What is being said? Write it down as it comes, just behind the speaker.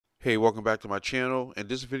Hey, welcome back to my channel. In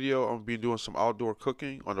this video, I'm going to be doing some outdoor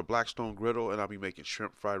cooking on the Blackstone Griddle, and I'll be making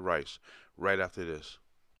shrimp fried rice right after this.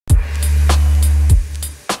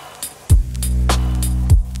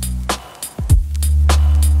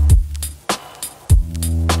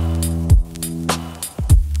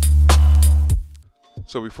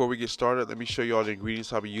 So before we get started, let me show you all the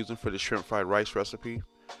ingredients I'll be using for the shrimp fried rice recipe.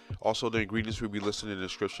 Also, the ingredients will be listed in the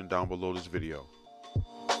description down below this video.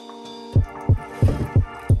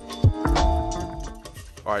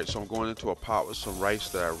 Alright, so I'm going into a pot with some rice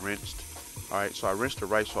that I rinsed. Alright, so I rinsed the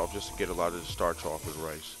rice off just to get a lot of the starch off of the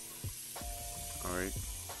rice. Alright.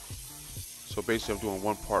 So basically I'm doing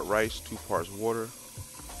 1 part rice, 2 parts water.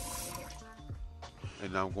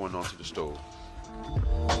 And now I'm going onto the stove.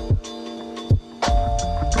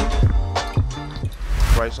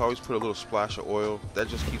 Rice, I always put a little splash of oil. That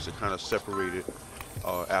just keeps it kind of separated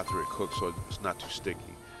after it cooks so it's not too sticky.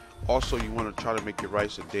 Also, you want to try to make your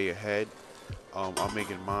rice a day ahead. I'm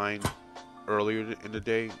making mine earlier in the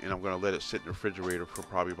day, and I'm going to let it sit in the refrigerator for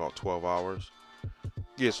probably about 12 hours.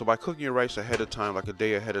 Yeah, so by cooking your rice ahead of time, like a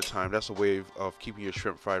day ahead of time, that's a way of keeping your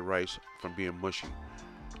shrimp fried rice from being mushy.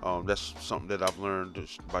 That's something that I've learned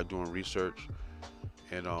just by doing research,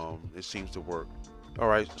 and it seems to work.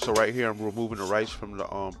 Alright, so right here I'm removing the rice from the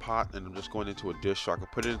pot, and I'm just going into a dish so I can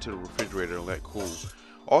put it into the refrigerator and let it cool.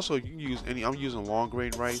 Also, you can use I'm using long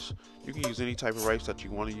grain rice. You can use any type of rice that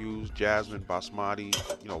you want to use, jasmine, basmati,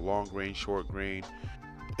 long grain, short grain.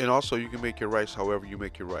 And also you can make your rice however you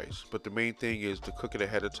make your rice. But the main thing is to cook it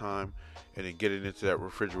ahead of time and then get it into that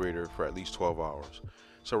refrigerator for at least 12 hours.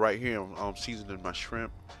 So right here I'm seasoning my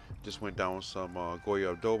shrimp. Just went down with some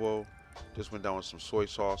Goya adobo. Just went down with some soy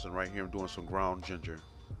sauce, and right here I'm doing some ground ginger.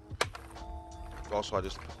 Also, I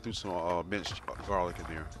just threw some minced garlic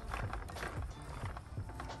in there.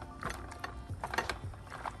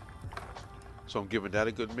 So I'm giving that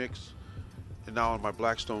a good mix. And now on my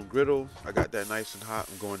Blackstone Griddle, I got that nice and hot.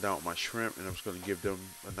 I'm going down with my shrimp, and I'm just going to give them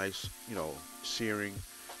a nice, searing,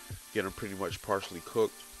 get them pretty much partially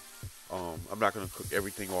cooked. I'm not going to cook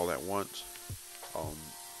everything all at once,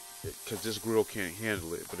 because this griddle can't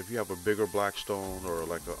handle it. But if you have a bigger Blackstone or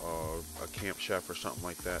like a Camp Chef or something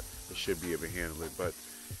like that, it should be able to handle it. But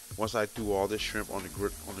once I threw all this shrimp on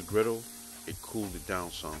the griddle, it cooled it down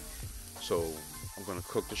some. So I'm going to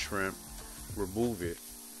cook the shrimp, remove it,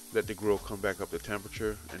 let the grill come back up to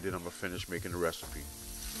temperature, and then I'm going to finish making the recipe.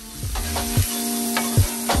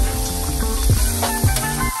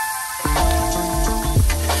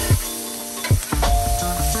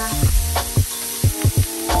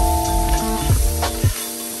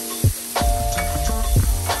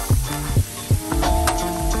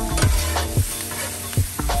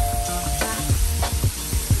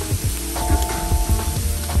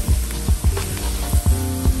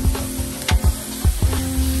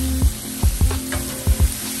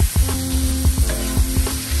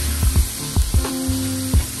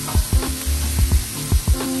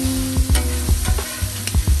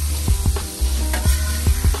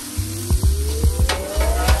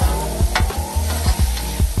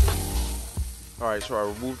 Alright, so I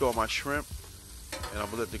removed all my shrimp, and I'm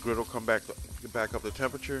going to let the griddle come back up to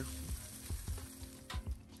temperature.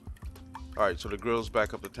 Alright, so the griddle's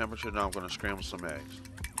back up to temperature. Now I'm going to scramble some eggs.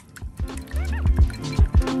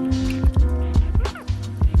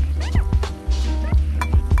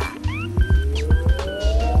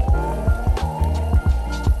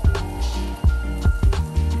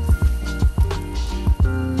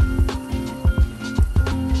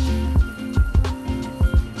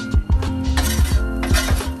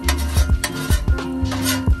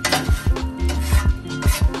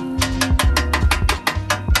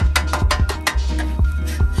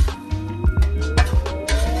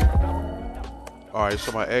 Alright,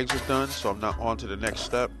 so my eggs are done, so I'm now on to the next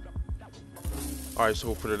step. Alright,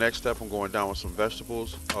 so for the next step, I'm going down with some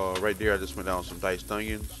vegetables. Right there, I just went down with some diced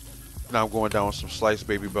onions. Now I'm going down with some sliced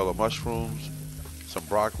baby bella mushrooms, some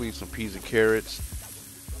broccoli, some peas and carrots,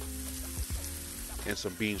 and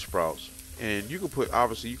some bean sprouts. And you can put,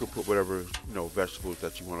 obviously, you can put whatever, vegetables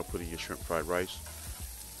that you want to put in your shrimp fried rice.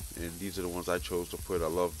 And these are the ones I chose to put. I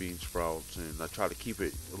love bean sprouts, and I try to keep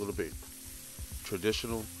it a little bit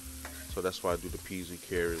traditional. So that's why I do the peas and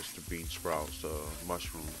carrots, the bean sprouts,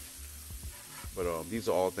 mushrooms. But these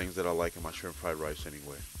are all things that I like in my shrimp fried rice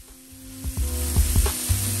anyway.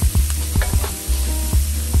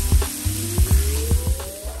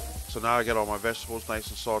 So now I got all my vegetables nice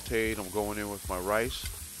and sauteed. I'm going in with my rice.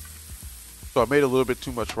 So I made a little bit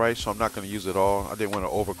too much rice, so I'm not going to use it all. I didn't want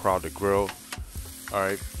to overcrowd the grill.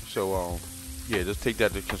 Alright, so yeah, just take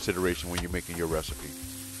that into consideration when you're making your recipe.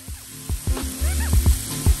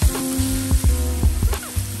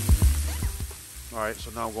 Alright,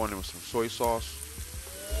 so now I'm going in with some soy sauce.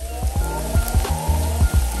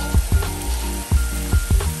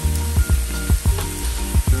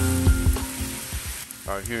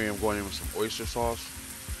 Alright, here I am going in with some oyster sauce.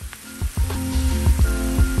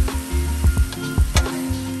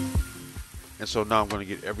 And so now I'm going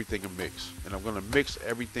to get everything a mix. And I'm going to mix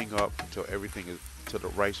everything up until the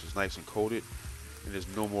rice is nice and coated. And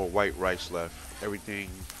there's no more white rice left. Everything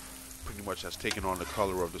pretty much has taken on the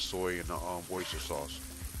color of the soy and the oyster sauce.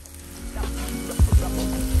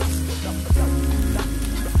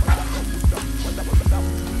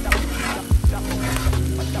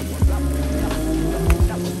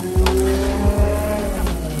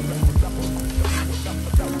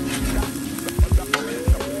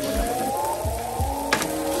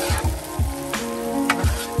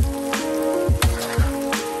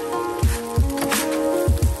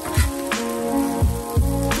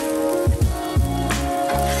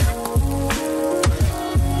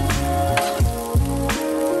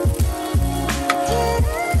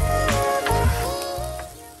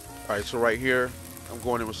 Alright, so right here, I'm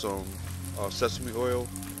going in with some sesame oil.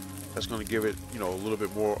 That's going to give it, a little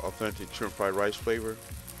bit more authentic shrimp fried rice flavor.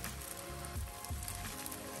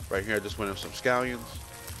 Right here, I just went in with some scallions.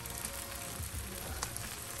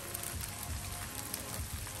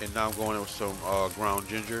 And now I'm going in with some ground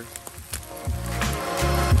ginger.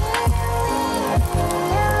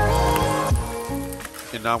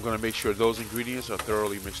 And now I'm going to make sure those ingredients are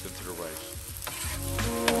thoroughly mixed into the rice.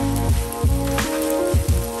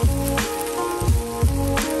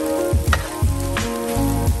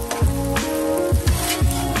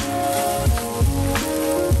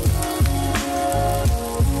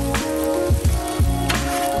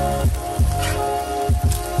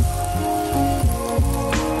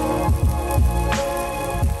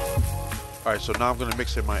 Alright, so now I'm going to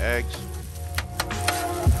mix in my eggs.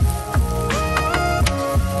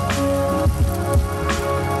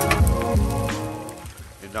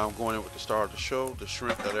 And now I'm going in with the star of the show, the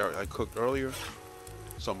shrimp that I cooked earlier.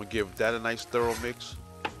 So I'm going to give that a nice thorough mix.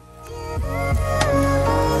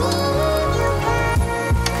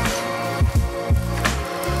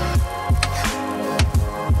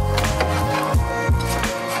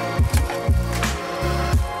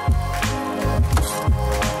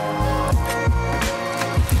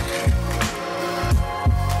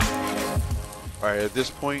 Alright, at this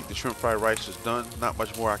point, the shrimp fried rice is done. Not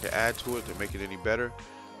much more I can add to it to make it any better.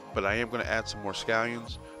 But I am going to add some more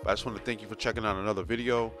scallions. But I just want to thank you for checking out another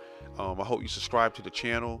video. I hope you subscribe to the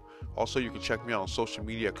channel. Also, you can check me out on social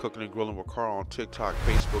media at Cooking and Grilling with Carl on TikTok,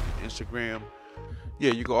 Facebook, and Instagram.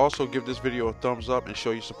 Yeah, you can also give this video a thumbs up and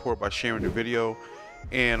show your support by sharing the video.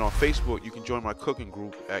 And on Facebook, you can join my cooking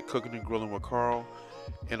group at Cooking and Grilling with Carl.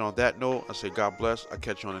 And on that note, I say God bless. I'll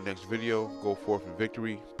catch you on the next video. Go forth in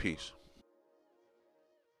victory. Peace.